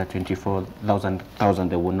remain under 24,000.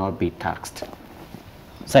 They will not be taxed.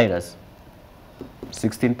 Cyrus,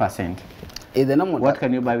 16%. What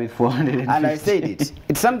can you buy with 450? And I said it.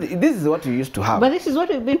 It's something. This is what we used to have. but this is what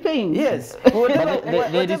we've been paying. Yes.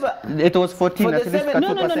 It was 14. For the at least seven-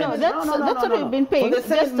 No, that's what we've been paying. For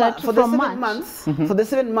the Just that for the from 7 March. months, for the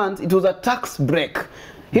 7 months, it was a tax break.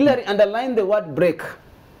 Hillary underlined the word break.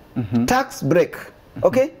 Tax break.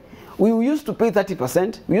 Okay? We used to pay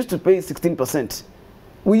 30%. We used to pay 16%.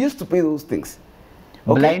 We used to pay those things.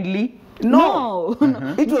 Okay? No.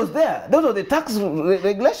 Blindly? It was there. Those were the tax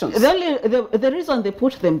regulations. The reason they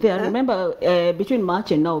put them there, remember, between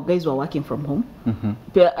March and now, guys were working from home.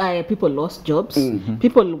 People lost jobs.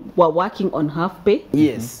 People were working on half pay.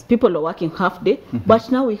 Yes. People are working half day.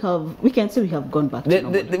 But now we can say we have gone back to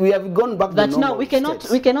normal. We have gone back to That normal now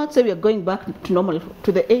we cannot say we are going back to normal,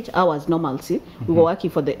 to the 8 hours normalcy. We were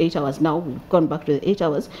working for the 8 hours. Now we've gone back to the 8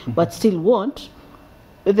 hours, but still want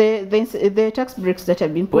the tax breaks that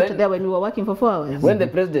have been put there when we were working for 4 hours. When the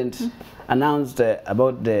president announced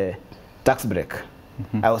about the tax break,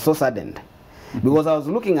 I was so saddened, because I was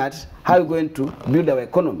looking at how we're going to build our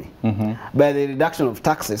economy by the reduction of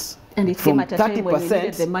taxes, and it from came at a time when we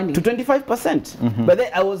needed 30% the money. to 25%. But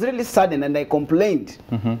then I was really saddened, and I complained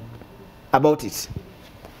about it,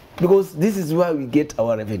 because this is where we get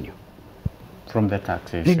our revenue. From the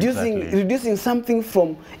taxes. Reducing something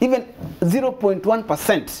from even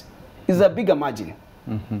 0.1% is a bigger margin.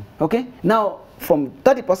 Okay? Now, from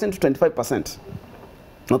 30% to 25%.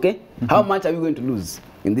 Okay? How much are we going to lose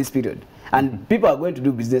in this period? And people are going to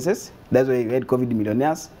do businesses. That's why we had COVID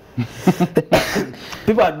millionaires.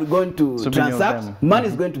 People are going to transact. Money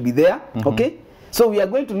is going to be there. Okay? So we are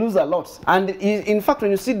going to lose a lot. And in fact,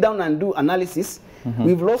 when you sit down and do analysis,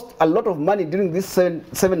 we've lost a lot of money during this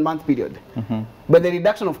 7-month period by the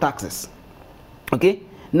reduction of taxes. Okay?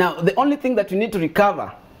 Now, the only thing that we need to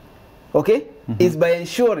recover, okay, is by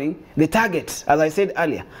ensuring the target, as I said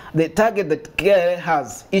earlier, the target that KRA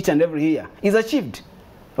has each and every year is achieved.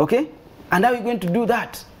 Okay? And how are we going to do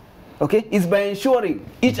that? Okay? Is by ensuring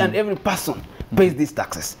each and every person pays these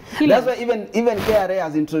taxes. That's why even KRA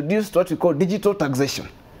has introduced what we call digital taxation.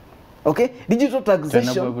 Okay, digital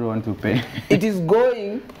taxation. So everyone to pay. It is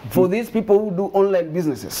going for these people who do online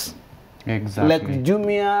businesses. Exactly. Like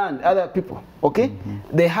Jumia and other people. Okay,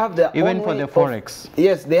 they have their even own for way the forex.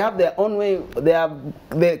 Yes, they have their own way.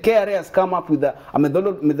 The KRA has come up with a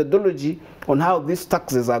methodology on how these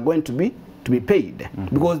taxes are going to be paid,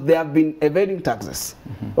 because they have been evading taxes.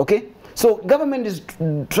 Okay, so government is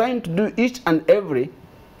trying to do each and every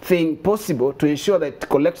thing possible to ensure that it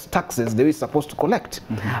collects taxes the way it's supposed to collect.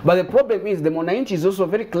 But the problem is the Mwananchi is also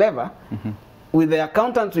very clever with the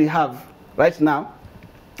accountants we have right now,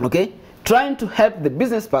 okay, trying to help the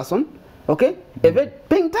business person, okay, evade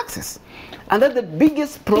paying taxes. And that's the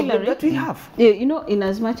biggest problem that we have. Yeah, you know, in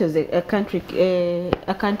as much as a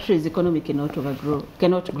country's economy cannot grow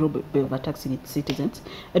by overtaxing its citizens,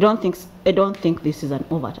 I don't think this is an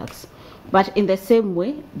overtax. But in the same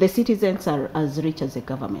way, the citizens are as rich as the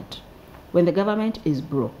government. When the government is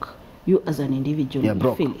broke, you as an individual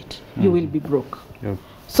will feel it. You will be broke.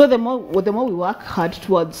 So the more we work hard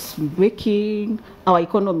towards making our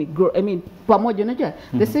economy grow, I mean,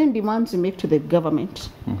 the same demands we make to the government,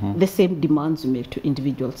 the same demands we make to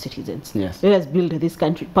individual citizens. Yes. Let us build this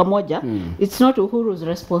country. It's not Uhuru's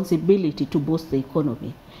responsibility to boost the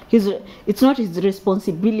economy. It's not his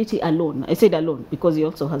responsibility alone. I said alone because he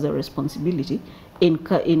also has a responsibility in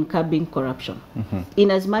curbing corruption.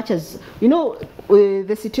 In as much as, you know,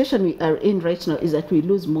 the situation we are in right now is that we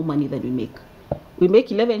lose more money than we make. We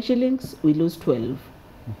make 11 shillings, we lose 12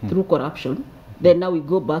 through corruption. Then now we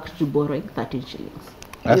go back to borrowing 13 shillings.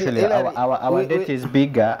 Actually, our debt is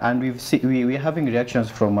bigger, and we're having reactions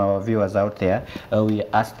from our viewers out there. We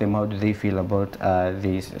asked them how do they feel about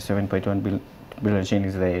this 7.1 billion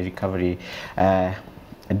shillings, the recovery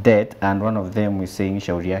debt, and one of them is saying,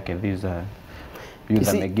 "Shauri yake, these are you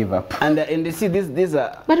may give up." And you see, these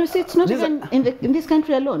are. But you see, it's not even in this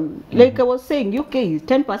country alone. Like I was saying, UK is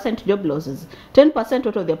 10% job losses. 10%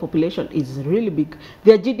 out of their population is really big.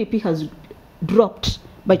 Their GDP has dropped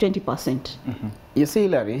by 20%. You see,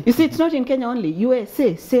 Hilary? You see, it's not in Kenya only.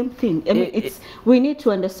 USA, same thing. I mean, we need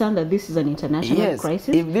to understand that this is an international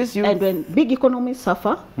crisis. If this youth, and when big economies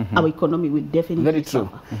suffer, our economy will definitely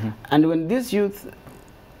suffer. And when this youth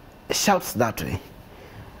shouts that way,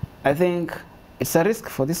 I think it's a risk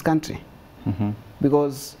for this country.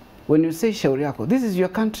 Because when you say shauri yako, this is your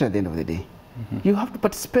country at the end of the day. You have to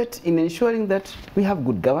participate in ensuring that we have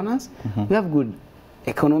good governance, we have good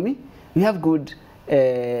economy, we have good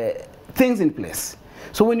things in place.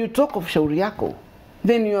 So when you talk of shauri yako,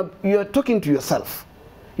 then you are talking to yourself.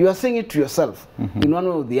 You are saying it to yourself in one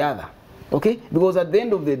way or the other. Okay? Because at the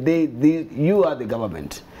end of the day, you are the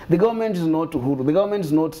government. The government is not Uhuru. The government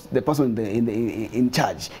is not the person in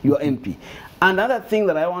charge. You are MP. Another thing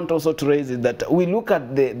that I want also to raise is that we look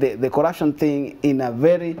at the corruption thing in a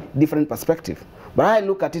very different perspective. But I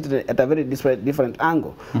look at it at a very different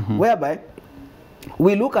angle, whereby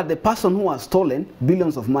we look at the person who has stolen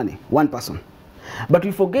billions of money, one person. But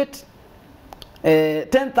we forget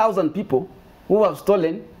 10,000 people who have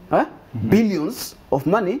stolen billions of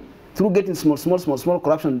money through getting small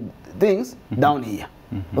corruption things down here.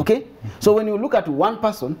 Okay? So when you look at one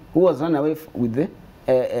person who has run away with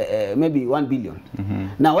the maybe 1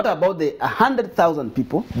 billion. Now what about the 100,000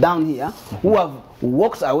 people down here who have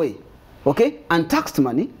walked away, okay, and taxed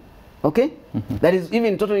money, okay, that is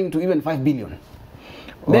even totaling to even 5 billion.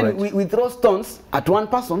 Then we throw stones at one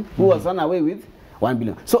person who has run away with 1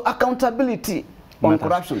 billion. So accountability on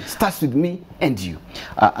corruption starts with me and you.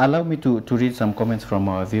 Allow me to read some comments from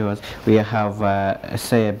our viewers. We have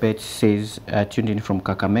Sayabet says, tuned in from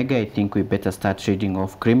Kakamega, I think we better start trading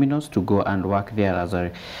off criminals to go and work there as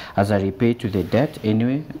a repay to the debt.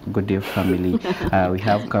 Anyway, good day family. We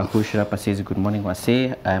have Kahush Rapa says, good morning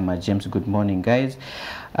Wase. I'm James, good morning guys.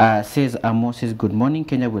 Says Amos says, good morning.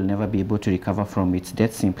 Kenya will never be able to recover from its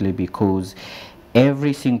debt simply because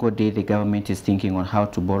every single day the government is thinking on how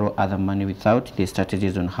to borrow other money without the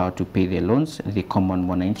strategies on how to pay the loans. The common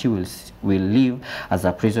mwananchi will live as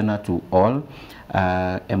a prisoner to all.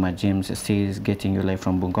 Emma James says, getting you live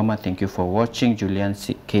from Bungoma, thank you for watching. Julian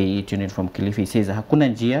K tuned from Kilifi says, hakuna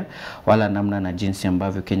njia wala namna na jinsi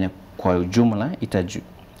ambavyo Kenya kwa ujumla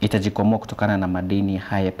itajikwamua kutokana na madeni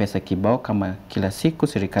haya pesa kibao kama kila siku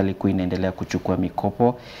serikali kuu inaendelea kuchukua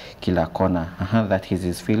mikopo kila kona. That is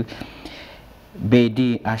his feel.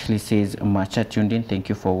 Bedi Ashley says, Macha tuned in, thank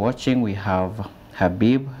you for watching. We have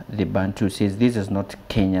Habib the Bantu says, this is not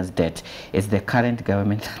Kenya's debt, it's the current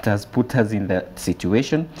government that has put us in that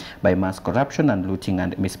situation by mass corruption and looting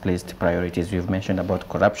and misplaced priorities. We've mentioned about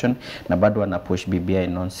corruption, na bado wana push BBI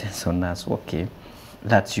nonsense on us. Okay,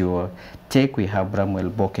 that's your take. We have Bramwell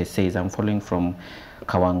Boke says, I'm following from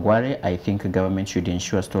Kawangware. I think government should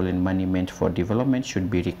ensure stolen money meant for development should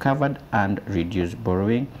be recovered and reduce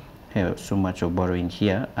borrowing. So much of borrowing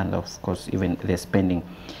here, and of course even the spending.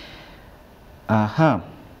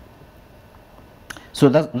 So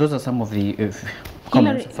those are some of the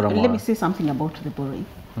comments from let me say something about the borrowing.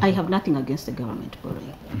 I have nothing against the government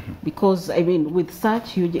borrowing, because I mean with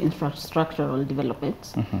such huge infrastructural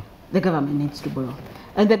developments, the government needs to borrow,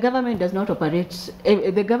 and the government does not operate.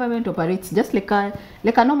 The government operates just like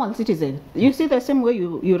a normal citizen. You see, the same way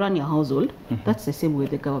you run your household, that's the same way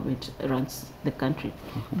the government runs the country.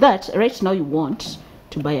 That right now you want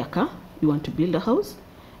to buy a car, you want to build a house,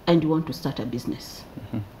 and you want to start a business.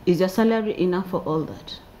 Is your salary enough for all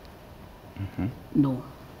that? No.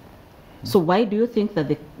 So why do you think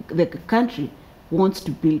that the country wants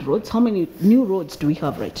to build roads? How many new roads do we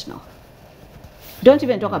have right now? Don't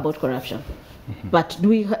even talk about corruption. But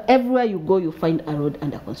everywhere you go, you find a road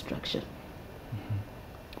under construction.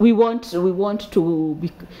 We want to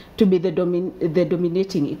be the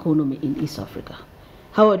dominating economy in East Africa.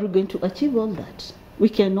 How are we going to achieve all that? We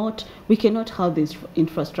cannot have this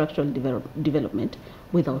infrastructural development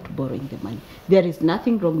without borrowing the money. There is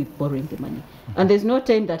nothing wrong with borrowing the money. And there's no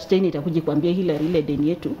time that China itakuja kuambia ile deni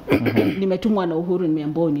yetu nimetumwa na Uhuru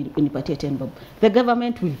nimeambiwa unipatie 10 bob. The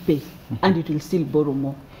government will pay and it will still borrow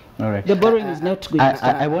more. All right. The borrowing is not going to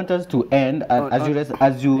stop. I want us to end.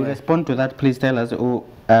 As you respond to that, please tell us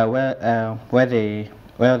where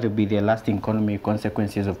will be the lasting economic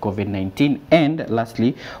consequences of COVID-19, and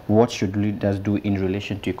lastly, what should leaders do in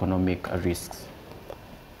relation to economic risks?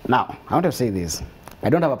 Now, I want to say this. I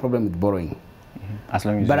don't have a problem with borrowing. As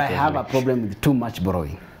long as but I have a problem with too much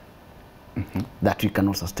borrowing that we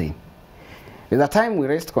cannot sustain. There's a time we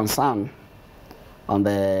raised concern on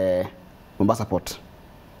the Mombasa port.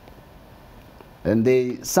 And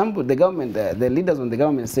the government, the leaders of the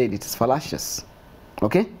government said it is fallacious.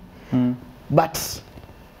 Okay? But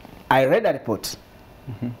I read a report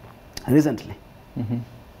recently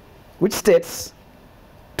which states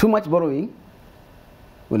too much borrowing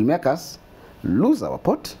will make us lose our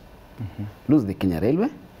port, lose the Kenya Railway,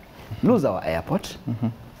 lose our airport,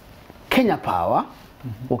 Kenya Power,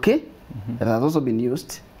 okay, that has also been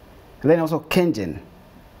used, and then also Kengen.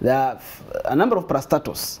 There are a number of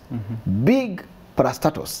parastatos, big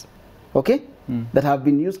parastatos, okay, that have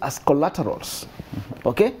been used as collaterals,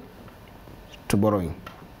 okay, to borrowing.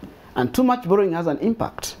 And too much borrowing has an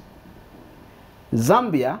impact.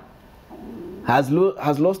 Zambia has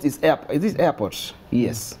lost its airport,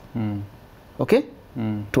 yes, okay,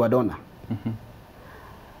 to Adona.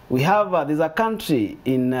 We have, there's a country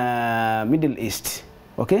in Middle East,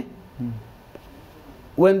 okay,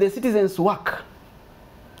 when the citizens work,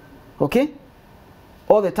 okay,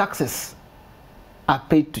 all the taxes are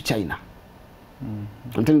paid to China.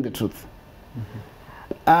 I'm telling the truth.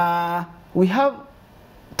 We have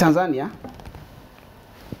Tanzania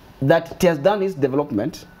that it has done its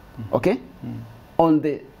development, okay, on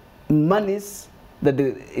the monies that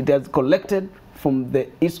it has collected from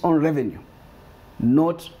its own revenue,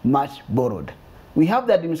 not much borrowed. We have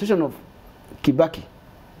the administration of Kibaki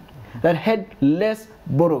that had less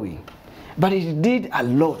borrowing, but it did a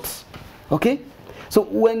lot, okay? So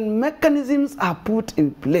when mechanisms are put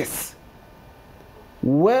in place,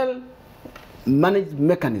 well-managed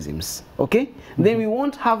mechanisms, okay, then we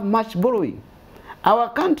won't have much borrowing. Our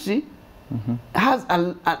country has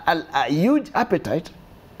a huge appetite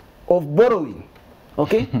of borrowing,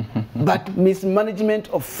 okay, but mismanagement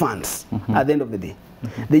of funds at the end of the day.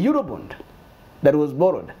 The Eurobond that was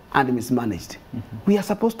borrowed and mismanaged, we are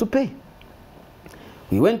supposed to pay.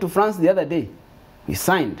 We went to France the other day. We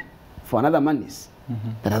signed for another monies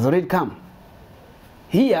that has already come.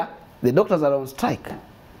 Here, the doctors are on strike.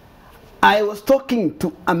 I was talking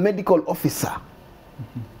to a medical officer,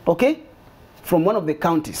 okay, from one of the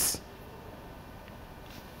counties.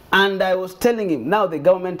 And I was telling him, now the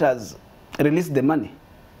government has released the money.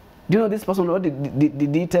 Do you know this person, what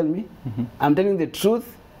did he tell me? I'm telling the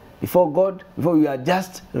truth before God, before we are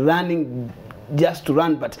just running, just to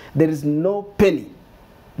run, but there is no penny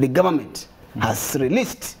the government has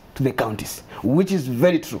released to the counties, which is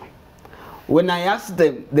very true. When I asked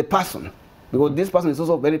the person, because this person is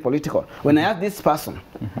also very political, when I asked this person,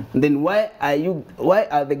 then why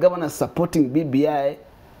are the governors supporting BBI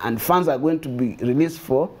and funds are going to be released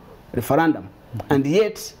for referendum, and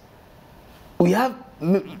yet we have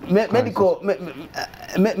medical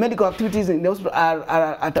activities in the hospital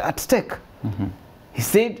are at stake. He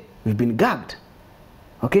said we've been gagged,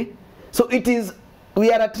 okay? So it is,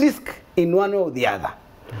 we are at risk in one way or the other.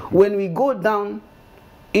 When we go down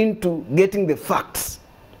into getting the facts,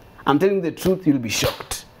 I'm telling the truth, you'll be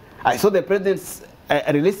shocked. I saw the president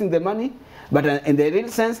releasing the money, but in the real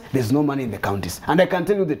sense, there's no money in the counties. And I can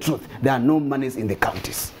tell you the truth, there are no monies in the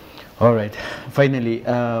counties. All right. Finally,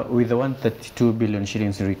 with the 132 billion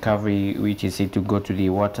shillings recovery, which is said to go to the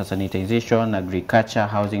water sanitization, agriculture,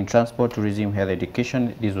 housing, transport, tourism, health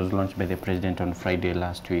education, this was launched by the president on Friday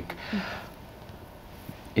last week.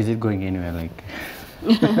 Is it going anywhere? Like?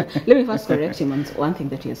 Let me first correct him on one thing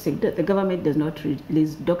that he has said. The government does not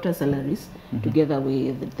release doctor salaries together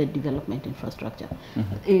with the development infrastructure,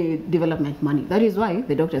 development money. That is why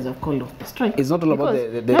the doctors have called off the strike. It's not all about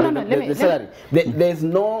the salary. There's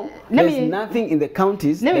nothing in the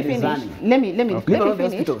counties that is running. Let me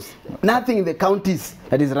finish. Nothing in the counties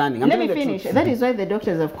that is running. Let me finish. That is why the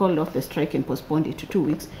doctors have called off the strike and postponed it to 2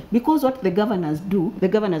 weeks. Because what the governors do, the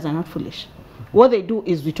governors are not foolish. What they do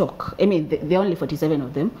is we talk. I mean, there are only 47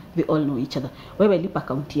 of them. They all know each other. Wewe lipa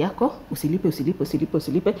kaunti yako, usilipe.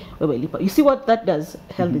 Wewe lipa. You see what that does?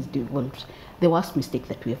 Health is devolved. The worst mistake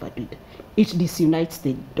that we ever did. It disunites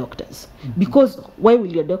the doctors. Because why will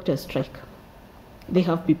your doctors strike? They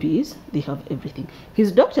have PPEs, they have everything.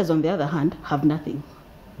 His doctors, on the other hand, have nothing.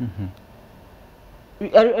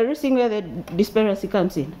 Are you seeing where the disparity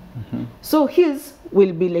comes in? So his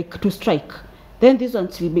will be like to strike. Then these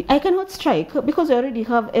ones will be, I cannot strike because I already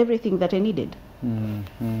have everything that I needed.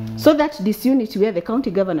 So that disunity where the county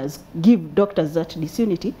governors give doctors that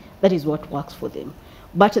disunity, that is what works for them.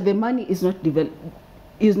 But the money is not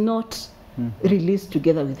released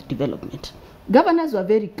together with development. Governors were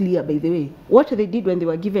very clear, by the way, what they did when they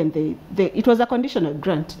were given it was a conditional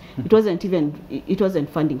grant. It wasn't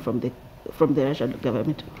funding from the national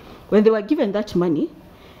government. When they were given that money,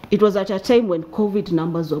 it was at a time when COVID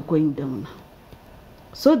numbers were going down.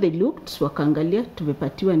 So they looked, wakaangalia,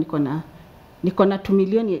 tumepatiwa niko na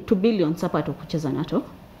 2 billion sapa to kucheza nato.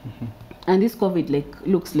 And this COVID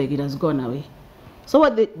looks like it has gone away. So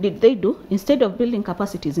what did they do? Instead of building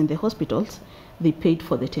capacities in the hospitals, they paid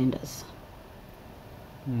for the tenders.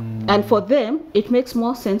 And for them, it makes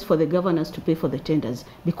more sense for the governors to pay for the tenders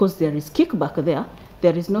because there is kickback there.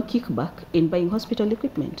 There is no kickback in buying hospital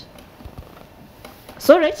equipment.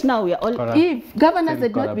 So right now, we are all, if governors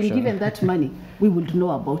had not been given that money, we would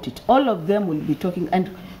know about it. All of them will be talking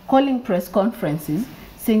and calling press conferences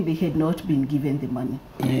saying they had not been given the money.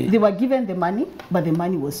 They were given the money, but the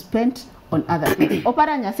money was spent on other things.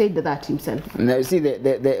 Oparanya said that himself. Now you see,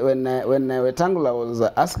 when Wetangula was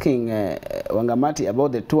asking Wangamati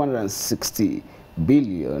about the 260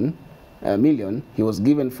 million, he was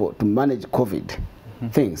given to manage COVID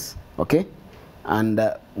things, okay? And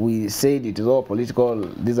we said it is all political,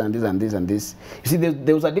 this and this and this and this. You see,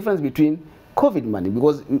 there was a difference between COVID money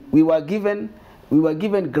because we were given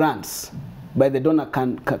grants by the donor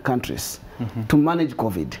countries to manage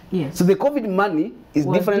COVID. Yes. So the COVID money is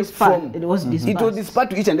different from... It was dispersed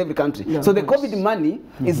to each and every country. Yeah, so the COVID money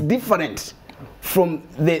is different from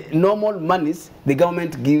the normal monies the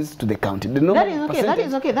government gives to the county. The that is okay, that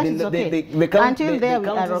is okay, that is okay. Until there we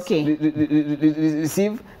are okay.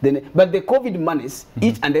 Receive but the COVID monies,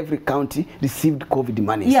 each and every county received COVID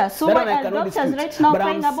monies. Yeah, so why are doctors right now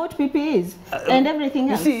praying about PPEs and everything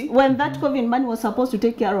else? See, when that COVID money was supposed to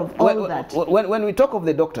take care of all that. When we talk of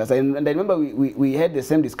the doctors, and I remember we had the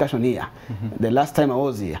same discussion here, the last time I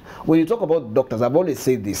was here. When you talk about doctors, I've always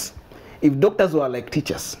said this. If doctors were like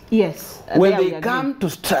teachers, yes, when they come to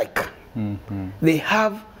strike, they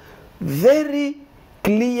have very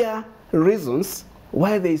clear reasons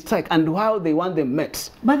why they strike and how they want them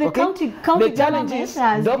met. But the county government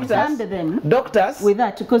has disarmed them. Doctors with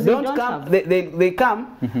that because they don't come. Have. They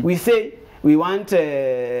come. We say we want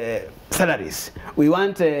salaries. We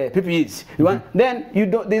want PPEs. We want. Then you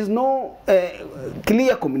don't. There's no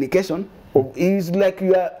clear communication. It's like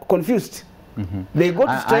you are confused. They go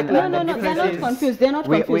to strike. No, they're not confused. They're not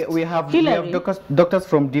confused. We have doctors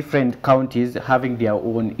from different counties having their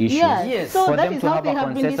own issues. Yeah, yes. So for that them is to how have they a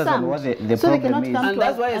have been consensus on what the so problem is. And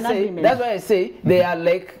that's why I say they are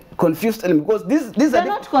like confused because these are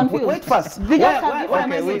not confused. Wait first. We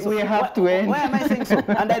have to end. Why am I saying so?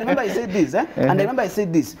 And I remember I said this. And I remember I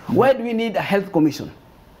said this. Why do we need a health commission?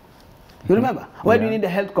 You remember? Why do we need a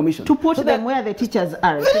health commission? To put them where the teachers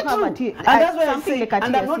are. And that's why I say,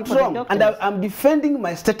 and I'm not wrong, and I'm defending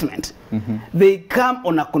my statement. They come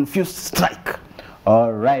on a confused strike.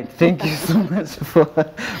 All right, thank you so much for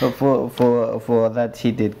that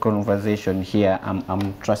heated conversation here.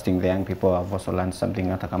 I'm trusting the young people have also learned something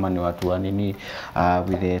with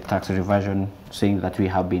the tax reversion, saying that we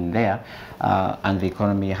have been there and the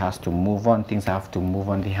economy has to move on. Things have to move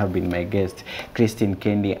on. They have been my guests, Christine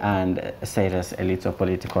Kendi and Cyrus Elito,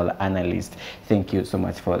 political analyst. Thank you so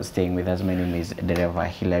much for staying with us. My name is Dereva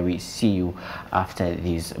Hilary. See you after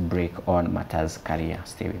this break on Matters Career.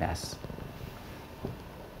 Stay with us.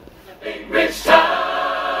 Big rich town.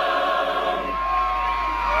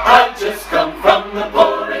 I've just come from the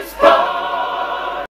port.